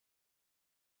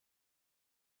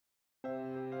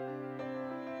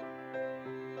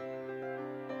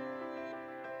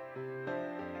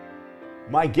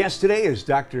My guest today is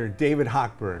Dr. David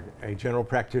Hochberg, a general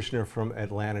practitioner from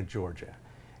Atlanta, Georgia.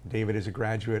 David is a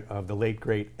graduate of the late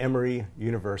great Emory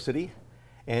University,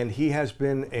 and he has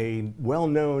been a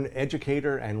well-known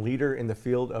educator and leader in the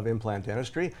field of implant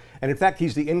dentistry. And in fact,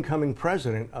 he's the incoming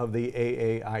president of the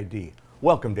AAID.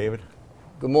 Welcome, David.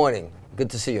 Good morning. Good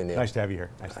to see you, Neil. Nice to have you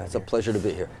here. It's a pleasure to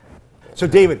be here. So,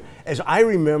 David, as I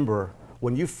remember,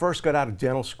 when you first got out of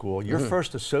dental school, your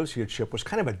first associateship was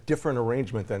kind of a different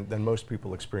arrangement than most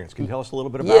people experience. Can you tell us a little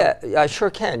bit about it? Yeah, I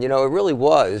sure can. You know, it really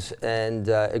was, and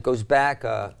it goes back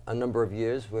a number of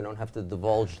years. We don't have to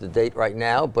divulge the date right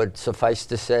now, but suffice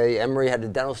to say, Emory had a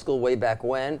dental school way back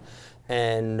when,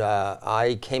 and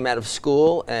I came out of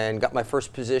school and got my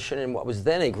first position in what was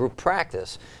then a group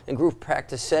practice. And group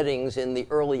practice settings in the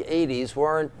early 80s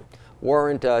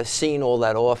weren't seen all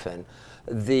that often.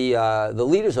 The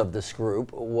leaders of this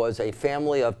group was a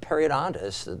family of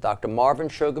periodontists, Dr. Marvin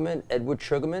Sugarman, Edward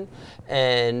Sugarman,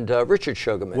 and Richard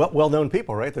Sugarman. Well-known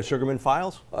people, right? The Sugarman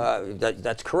files?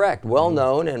 That's correct.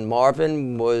 Well-known, and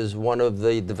Marvin was one of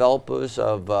the developers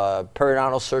of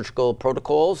periodontal surgical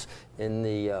protocols in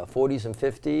the 40s and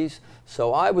 50s.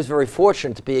 So I was very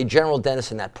fortunate to be a general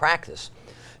dentist in that practice.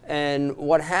 And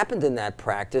what happened in that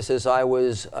practice is I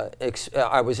was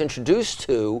introduced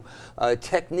to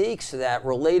techniques that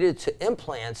related to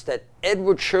implants that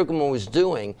Edward Sugarman was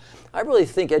doing. I really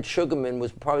think Ed Sugarman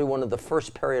was probably one of the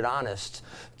first periodontists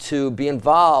to be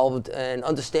involved in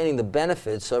understanding the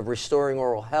benefits of restoring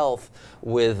oral health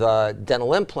with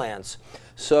dental implants.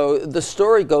 So the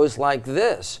story goes like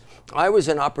this. I was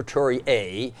in operatory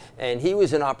A, and he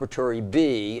was in operatory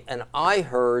B, and I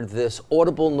heard this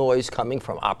audible noise coming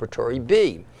from operatory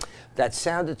B that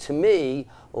sounded to me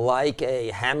like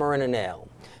a hammer and a nail.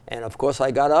 And of course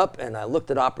I got up and I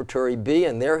looked at operatory B,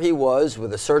 and there he was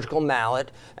with a surgical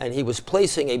mallet, and he was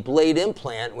placing a blade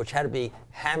implant which had to be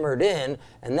hammered in,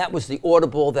 and that was the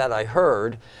audible that I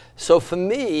heard. So for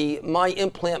me, my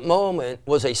implant moment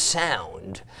was a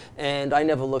sound, and I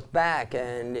never looked back.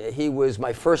 And he was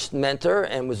my first mentor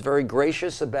and was very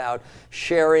gracious about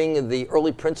sharing the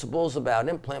early principles about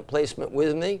implant placement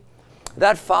with me.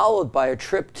 That followed by a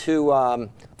trip to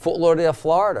Fort Lauderdale,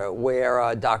 Florida,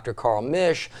 where Dr. Carl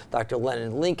Misch, Dr.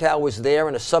 Leonard Linkow was there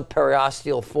in a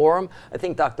subperiosteal forum. I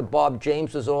think Dr. Bob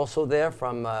James was also there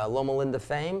from Loma Linda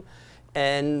fame.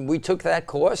 And we took that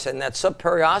course, and that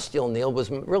subperiosteal, Neil,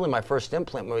 was really my first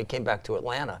implant when we came back to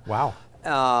Atlanta. Wow.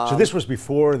 So this was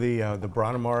before the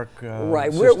Brånemark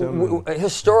right. system?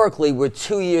 Historically, we're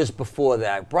 2 years before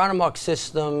that. Brånemark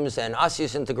systems and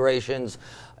osseous integrations,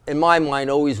 in my mind,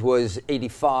 always was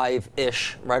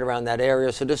 85-ish, right around that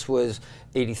area. So this was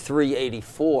 83,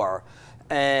 84.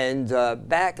 And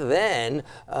back then,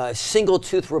 single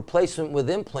tooth replacement with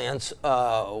implants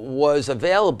was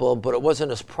available, but it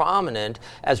wasn't as prominent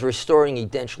as restoring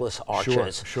edentulous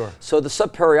arches. Sure. So the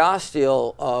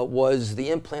subperiosteal was the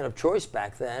implant of choice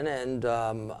back then, and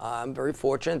I'm very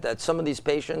fortunate that some of these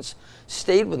patients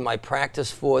stayed with my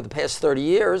practice for the past 30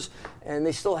 years, and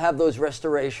they still have those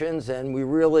restorations, and we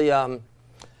really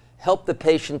help the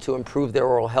patient to improve their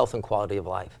oral health and quality of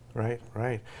life. Right.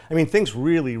 I mean, things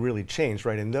really changed,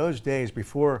 right? In those days,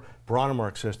 before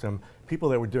Brånemark system, people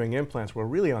that were doing implants were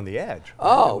really on the edge. Right?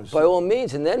 Oh, by all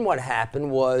means. And then what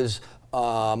happened was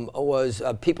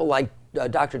people like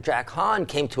Dr. Jack Hahn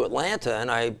came to Atlanta, and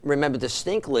I remember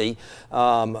distinctly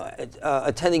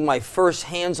attending my first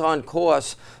hands-on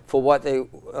course for what they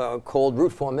called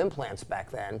root form implants back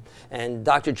then. And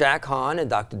Dr. Jack Hahn and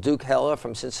Dr. Duke Heller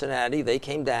from Cincinnati, they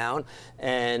came down,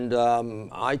 and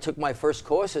I took my first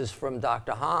courses from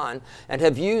Dr. Hahn and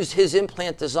have used his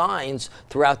implant designs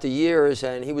throughout the years,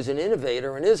 and he was an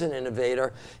innovator and is an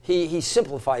innovator. He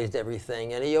simplified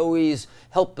everything, and he always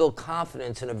helped build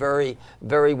confidence in a very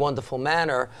wonderful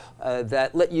manner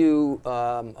that let you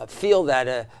feel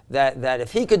that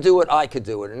if he could do it, I could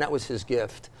do it, and that was his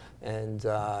gift. And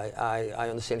I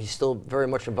understand he's still very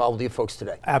much involved with you folks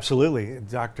today. Absolutely.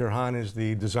 Dr. Hahn is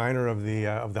the designer of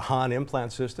the Hahn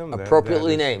implant system.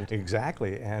 Appropriately named.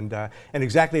 Exactly. And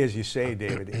exactly as you say,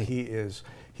 David,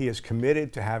 he is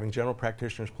committed to having general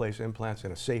practitioners place implants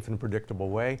in a safe and predictable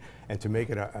way, and to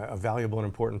make it a valuable and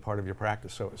important part of your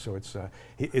practice. So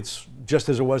it's just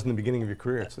as it was in the beginning of your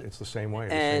career. It's the same way.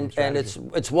 And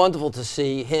it's wonderful to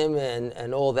see him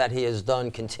and all that he has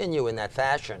done continue in that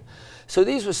fashion. So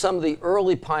these were some of the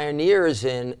early pioneers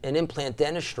in implant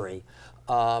dentistry.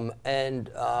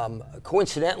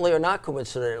 Coincidentally or not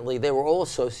coincidentally, they were all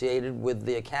associated with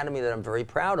the academy that I'm very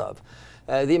proud of.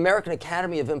 The American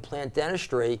Academy of Implant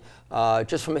Dentistry,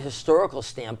 just from a historical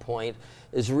standpoint,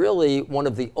 is really one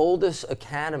of the oldest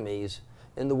academies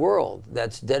in the world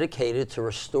that's dedicated to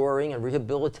restoring and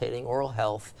rehabilitating oral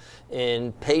health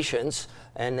in patients,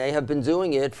 and they have been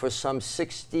doing it for some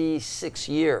 66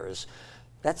 years.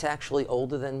 That's actually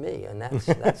older than me, and that's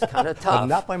kind of tough.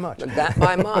 Not by much. Not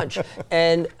by much.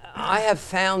 And I have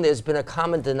found there's been a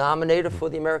common denominator for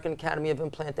the American Academy of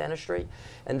Implant Dentistry,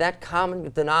 and that common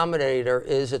denominator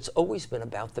is it's always been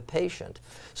about the patient.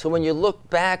 So when you look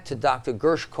back to Dr.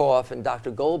 Gershkoff and Dr.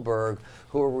 Goldberg,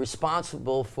 who were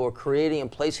responsible for creating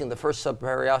and placing the first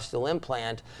subperiosteal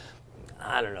implant,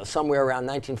 I don't know, somewhere around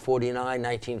 1949,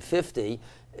 1950,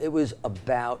 it was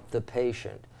about the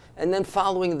patient. And then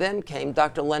following them came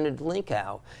Dr. Leonard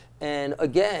Linkow. And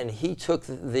again, he took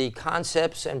the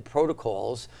concepts and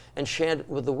protocols and shared it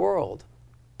with the world.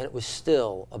 And it was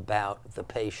still about the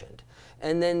patient.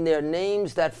 And then their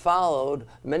names that followed,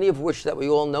 many of which that we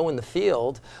all know in the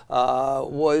field,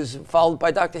 was followed by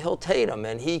Dr. Hill Tatum,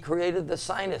 and he created the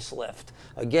sinus lift.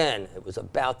 Again, it was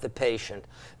about the patient.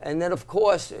 And then, of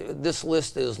course, this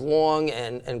list is long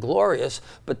and glorious,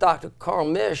 but Dr. Carl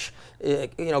Misch,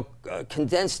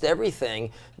 condensed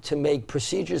everything to make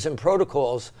procedures and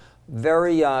protocols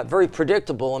very, very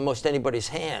predictable in most anybody's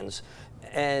hands.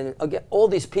 And again, all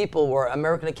these people were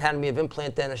American Academy of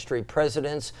Implant Dentistry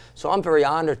presidents, so I'm very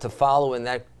honored to follow in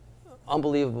that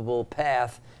unbelievable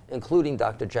path, including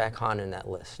Dr. Jack Hahn in that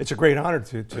list. It's a great honor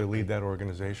to lead that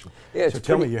organization. Yeah, so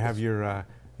tell me, you have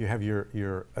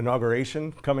your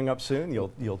inauguration coming up soon.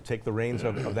 You'll take the reins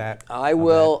of that. I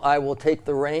will take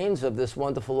the reins of this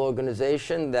wonderful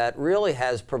organization that really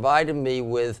has provided me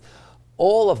with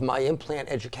all of my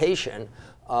implant education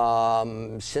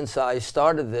since I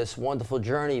started this wonderful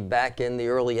journey back in the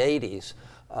early 80s.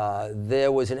 There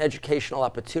was an educational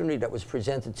opportunity that was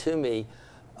presented to me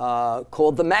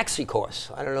called the Maxi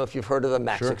Course. I don't know if you've heard of the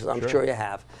Maxi, because I'm sure you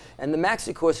have. And the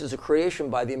Maxi Course is a creation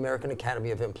by the American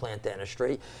Academy of Implant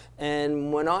Dentistry.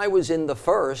 And when I was in the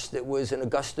first, it was in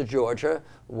Augusta, Georgia,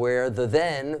 where the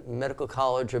then Medical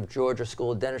College of Georgia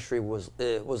School of Dentistry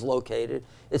was located.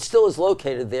 It still is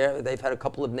located there. They've had a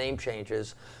couple of name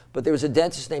changes. But there was a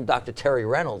dentist named Dr. Terry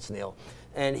Reynolds, Neil.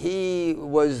 And he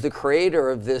was the creator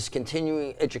of this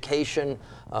continuing education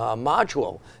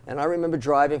module. And I remember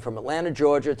driving from Atlanta,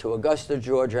 Georgia to Augusta,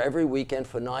 Georgia every weekend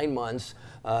for 9 months,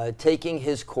 taking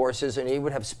his courses, and he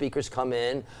would have speakers come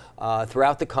in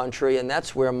throughout the country, and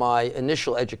that's where my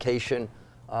initial education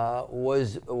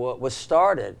was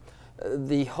started.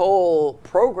 The whole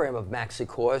program of Maxi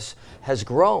Course has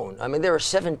grown. I mean, there are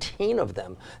 17 of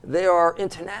them. They are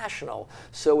international.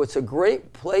 So it's a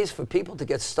great place for people to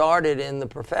get started in the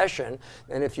profession.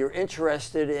 And if you're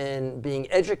interested in being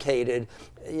educated,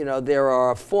 there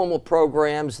are formal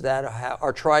programs that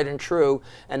are tried and true,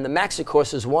 and the Maxi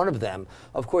Course is one of them.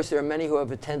 Of course, there are many who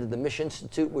have attended the Misch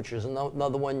Institute, which is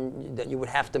another one that you would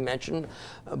have to mention.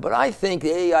 But I think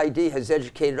the AEID has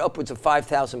educated upwards of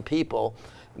 5,000 people.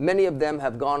 Many of them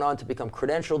have gone on to become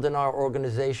credentialed in our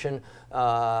organization,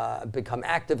 become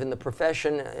active in the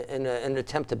profession in an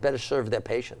attempt to better serve their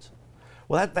patients.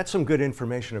 Well, that's some good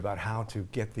information about how to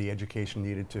get the education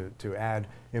needed to add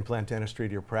implant dentistry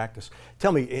to your practice.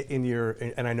 Tell me,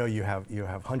 and I know you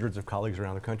have hundreds of colleagues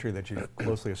around the country that you've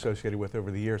closely associated with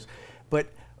over the years, but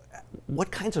what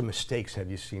kinds of mistakes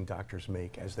have you seen doctors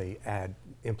make as they add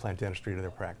implant dentistry to their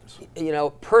practice?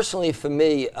 Personally for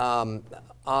me,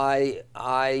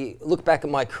 I look back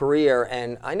at my career,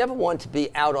 and I never wanted to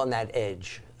be out on that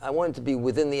edge. I wanted to be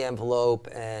within the envelope,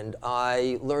 and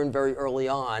I learned very early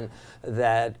on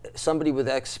that somebody with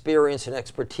experience and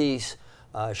expertise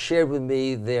shared with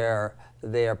me their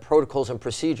protocols and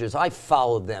procedures. I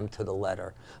followed them to the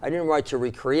letter. I didn't write to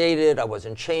recreate it. I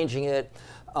wasn't changing it.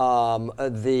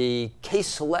 The case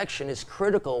selection is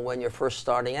critical when you're first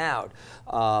starting out.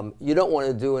 You don't want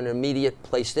to do an immediate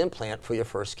placed implant for your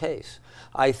first case.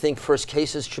 I think first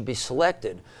cases should be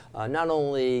selected not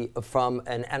only from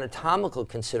an anatomical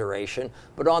consideration,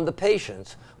 but on the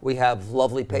patients. We have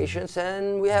lovely patients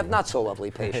and we have not so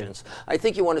lovely patients. I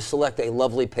think you want to select a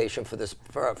lovely patient for this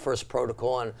first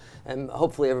protocol, and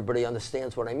hopefully everybody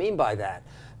understands what I mean by that.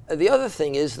 The other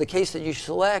thing is the case that you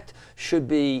select should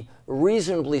be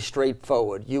reasonably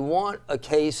straightforward. You want a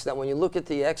case that when you look at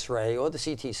the X-ray or the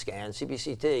CT scan,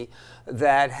 CBCT,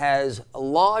 that has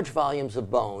large volumes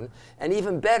of bone, and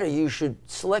even better, you should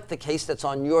select the case that's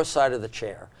on your side of the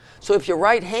chair. So if you're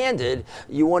right-handed,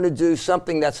 you want to do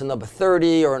something that's a number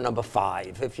 30 or a number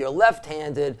 5. If you're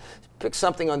left-handed, pick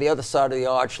something on the other side of the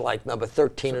arch like number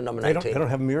 13 or number 19. They don't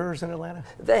have mirrors in Atlanta?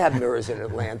 They have mirrors in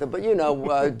Atlanta, but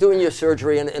doing your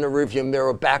surgery in a rearview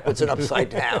mirror backwards and upside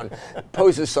down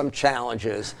poses some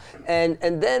challenges. And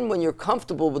then when you're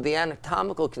comfortable with the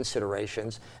anatomical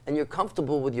considerations and you're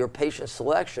comfortable with your patient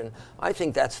selection, I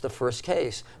think that's the first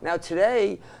case. Now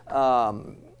today,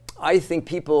 I think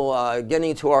people getting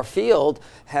into our field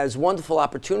has wonderful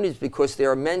opportunities because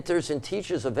there are mentors and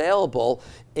teachers available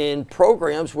in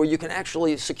programs where you can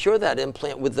actually secure that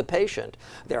implant with the patient.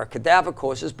 There are cadaver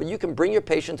courses, but you can bring your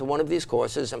patient to one of these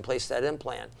courses and place that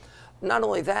implant. Not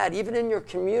only that, even in your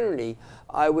community,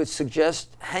 I would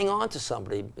suggest hang on to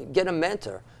somebody, get a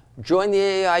mentor. Join the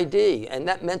AID, and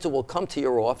that mentor will come to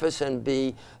your office and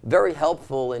be very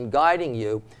helpful in guiding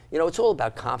you. You know, it's all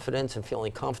about confidence and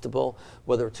feeling comfortable,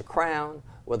 whether it's a crown,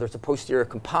 whether it's a posterior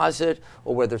composite,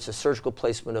 or whether it's a surgical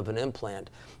placement of an implant.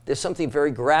 There's something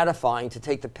very gratifying to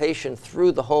take the patient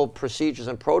through the whole procedures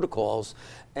and protocols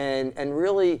and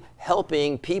really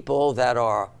helping people that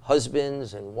are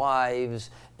husbands and wives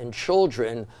and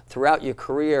children throughout your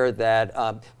career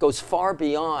that goes far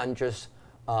beyond just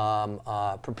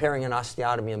preparing an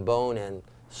osteotomy and bone and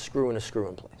screwing a screw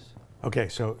in place. Okay,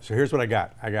 so here's what I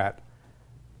got. I got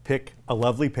pick a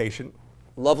lovely patient.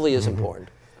 Lovely is important.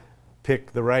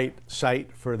 Pick the right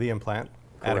site for the implant,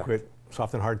 Correct. adequate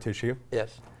soft and hard tissue.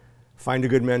 Yes. Find a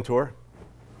good mentor,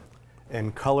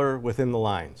 and color within the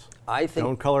lines. I think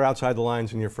don't color outside the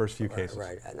lines in your first few cases.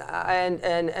 Right,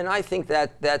 and I think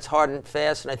that's hard and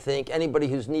fast, and I think anybody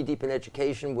who's knee-deep in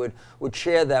education would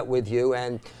share that with you.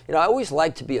 And you know, I always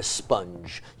like to be a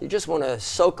sponge. You just want to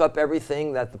soak up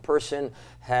everything that the person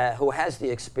who has the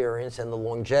experience and the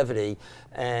longevity,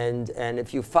 and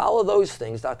if you follow those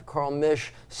things, Dr. Carl Misch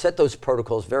set those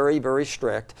protocols very, very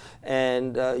strict,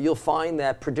 and you'll find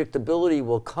that predictability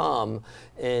will come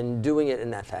in doing it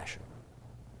in that fashion.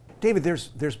 David,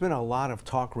 there's been a lot of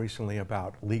talk recently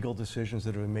about legal decisions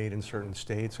that have been made in certain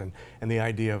states and the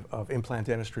idea of implant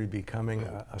dentistry becoming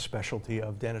a specialty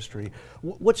of dentistry.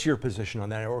 What's your position on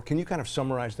that? Or can you kind of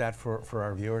summarize that for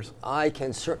our viewers? I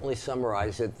can certainly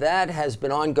summarize it. That has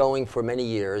been ongoing for many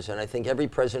years, and I think every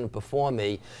president before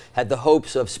me had the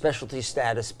hopes of specialty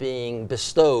status being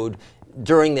bestowed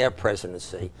during their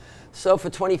presidency. So for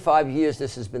 25 years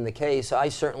this has been the case. I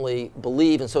certainly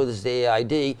believe, and so does the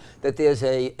AID, that there's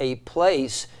a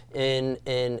place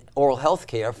in oral health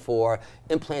care for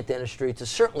implant dentistry to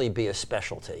certainly be a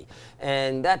specialty.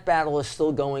 And that battle is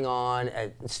still going on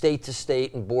at state to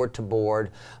state and board to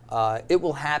board. It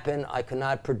will happen. I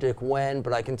cannot predict when,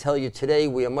 but I can tell you today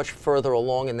we are much further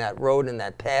along in that road and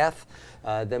that path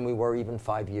than we were even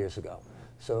 5 years ago.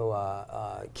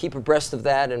 So keep abreast of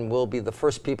that, and we'll be the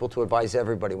first people to advise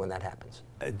everybody when that happens.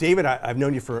 David, I've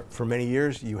known you for many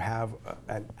years. You have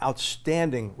an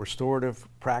outstanding restorative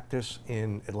practice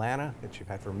in Atlanta that you've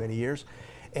had for many years.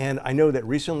 And I know that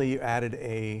recently you added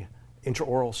a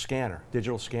intraoral scanner,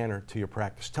 digital scanner to your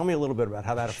practice. Tell me a little bit about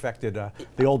how that affected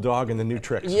the old dog and the new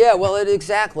tricks. Yeah, well,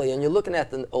 exactly. And you're looking at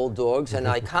the old dogs, and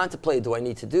I contemplate, do I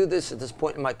need to do this at this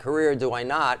point in my career, do I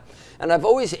not? And I've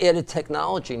always added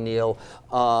technology, Neil,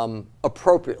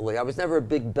 appropriately. I was never a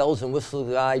big bells and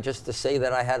whistles guy just to say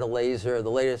that I had a laser. The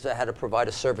latest, I had to provide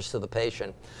a service to the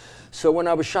patient. So when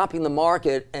I was shopping the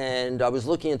market and I was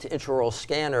looking into intraoral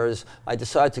scanners, I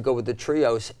decided to go with the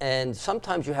Trios. And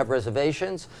sometimes you have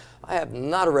reservations. I have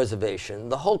not a reservation.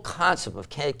 The whole concept of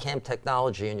CAD/CAM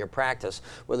technology in your practice,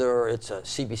 whether it's a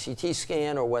CBCT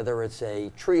scan or whether it's a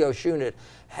Trios unit,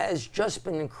 has just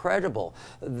been incredible.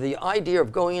 The idea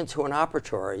of going into an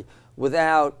operatory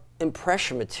without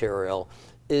impression material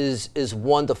is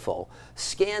wonderful.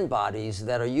 Scan bodies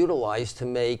that are utilized to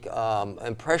make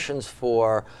impressions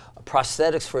for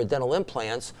prosthetics for dental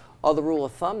implants are the rule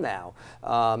of thumb now.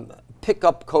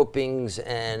 Pick-up copings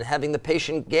and having the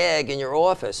patient gag in your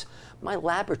office. My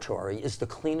laboratory is the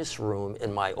cleanest room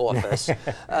in my office.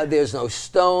 There's no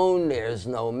stone, there's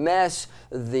no mess.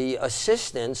 The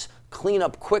assistants clean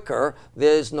up quicker.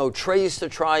 There's no trays to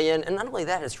try in. And not only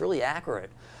that, it's really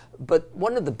accurate. But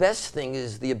one of the best things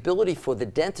is the ability for the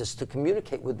dentist to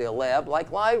communicate with their lab like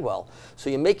Glidewell.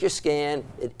 So you make your scan,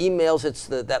 it emails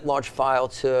that large file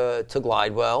to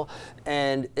Glidewell,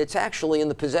 and it's actually in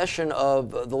the possession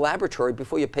of the laboratory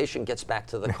before your patient gets back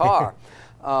to the car.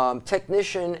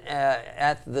 Technician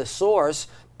at the source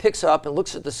picks up and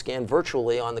looks at the scan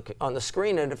virtually on the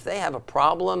screen, and if they have a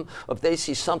problem, if they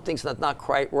see something's not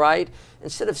quite right,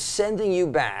 instead of sending you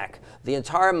back the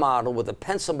entire model with a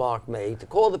pencil mark made to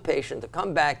call the patient to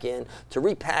come back in to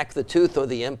repack the tooth or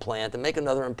the implant and make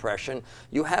another impression,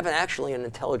 you have actually an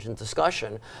intelligent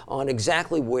discussion on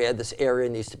exactly where this area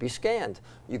needs to be scanned.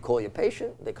 You call your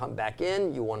patient, they come back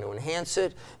in, you want to enhance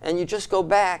it, and you just go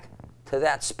back to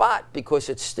that spot because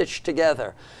it's stitched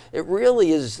together. It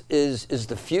really is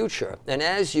the future. And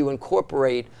as you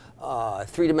incorporate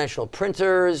three-dimensional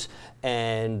printers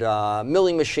and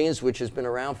milling machines, which has been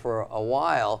around for a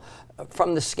while,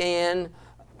 from the scan,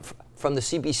 from the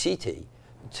CBCT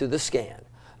to the scan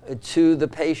to the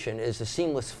patient is a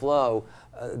seamless flow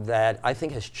that I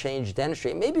think has changed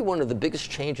dentistry. It may be one of the biggest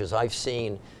changes I've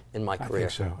seen in my career.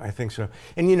 I think so.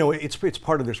 And you know, it's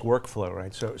part of this workflow,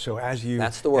 right? So as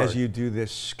you do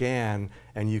this scan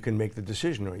and you can make the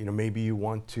decision, you know, maybe you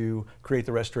want to create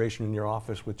the restoration in your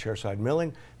office with chairside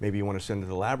milling, maybe you want to send it to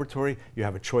the laboratory, you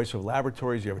have a choice of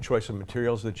laboratories, you have a choice of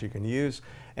materials that you can use,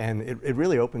 and it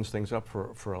really opens things up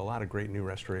for a lot of great new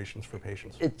restorations for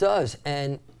patients. It does,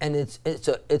 and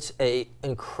it's a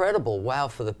incredible wow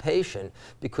for the patient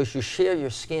because you share your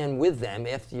scan with them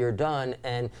after you're done,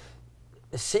 and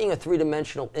seeing a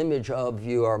three-dimensional image of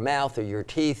your mouth or your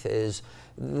teeth is,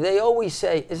 they always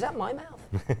say, is that my mouth?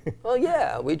 Well,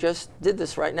 yeah, we just did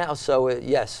this right now, so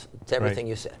yes, to everything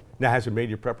you said. Now, has it made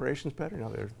your preparations better? No,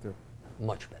 they're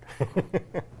much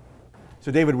better.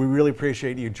 So, David, we really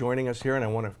appreciate you joining us here, and I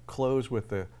want to close with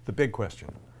the big question.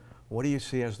 What do you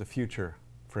see as the future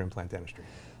for implant dentistry?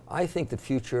 I think the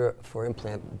future for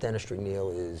implant dentistry, Neil,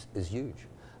 is huge.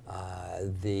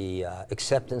 The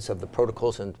acceptance of the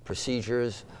protocols and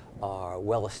procedures are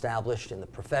well established in the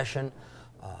profession.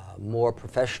 More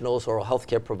professionals, oral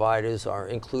healthcare providers are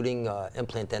including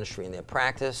implant dentistry in their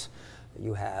practice.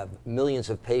 You have millions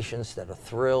of patients that are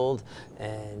thrilled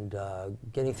and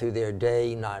getting through their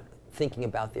day not thinking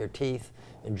about their teeth,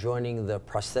 enjoying the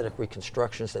prosthetic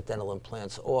reconstructions that dental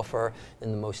implants offer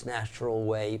in the most natural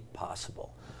way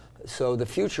possible. So the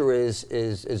future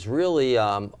is really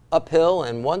uphill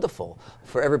and wonderful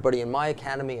for everybody in my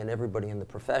academy and everybody in the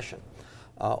profession.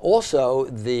 Also,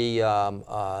 the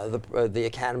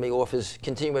Academy offers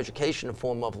continuing education in the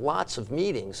form of lots of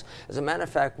meetings. As a matter of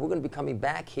fact, we're going to be coming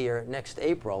back here next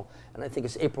April, and I think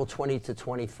it's April 20th to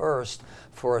 21st,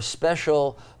 for a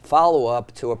special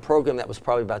follow-up to a program that was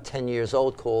probably about 10 years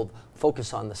old called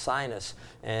Focus on the Sinus.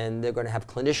 And they're going to have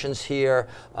clinicians here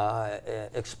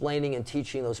explaining and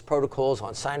teaching those protocols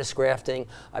on sinus grafting.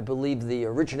 I believe the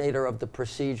originator of the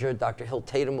procedure, Dr. Hill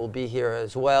Tatum, will be here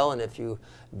as well. And if you've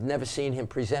never seen him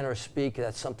present or speak,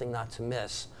 that's something not to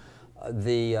miss.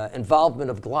 The involvement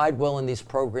of Glidewell in these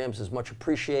programs is much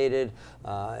appreciated.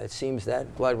 It seems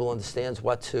that Glidewell understands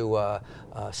what to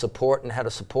support and how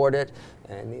to support it,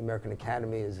 and the American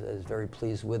Academy is very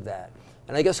pleased with that.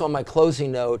 And I guess on my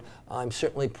closing note, I'm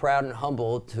certainly proud and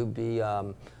humbled to be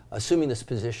assuming this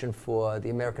position for the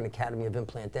American Academy of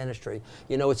Implant Dentistry.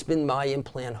 You know, it's been my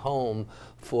implant home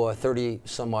for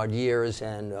 30-some-odd years,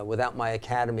 and without my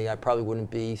academy, I probably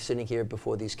wouldn't be sitting here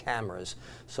before these cameras.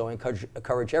 So I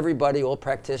encourage everybody, all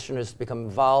practitioners, to become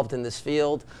involved in this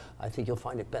field. I think you'll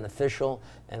find it beneficial,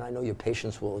 and I know your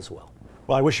patients will as well.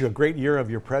 Well, I wish you a great year of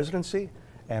your presidency,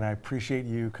 and I appreciate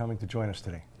you coming to join us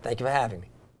today. Thank you for having me.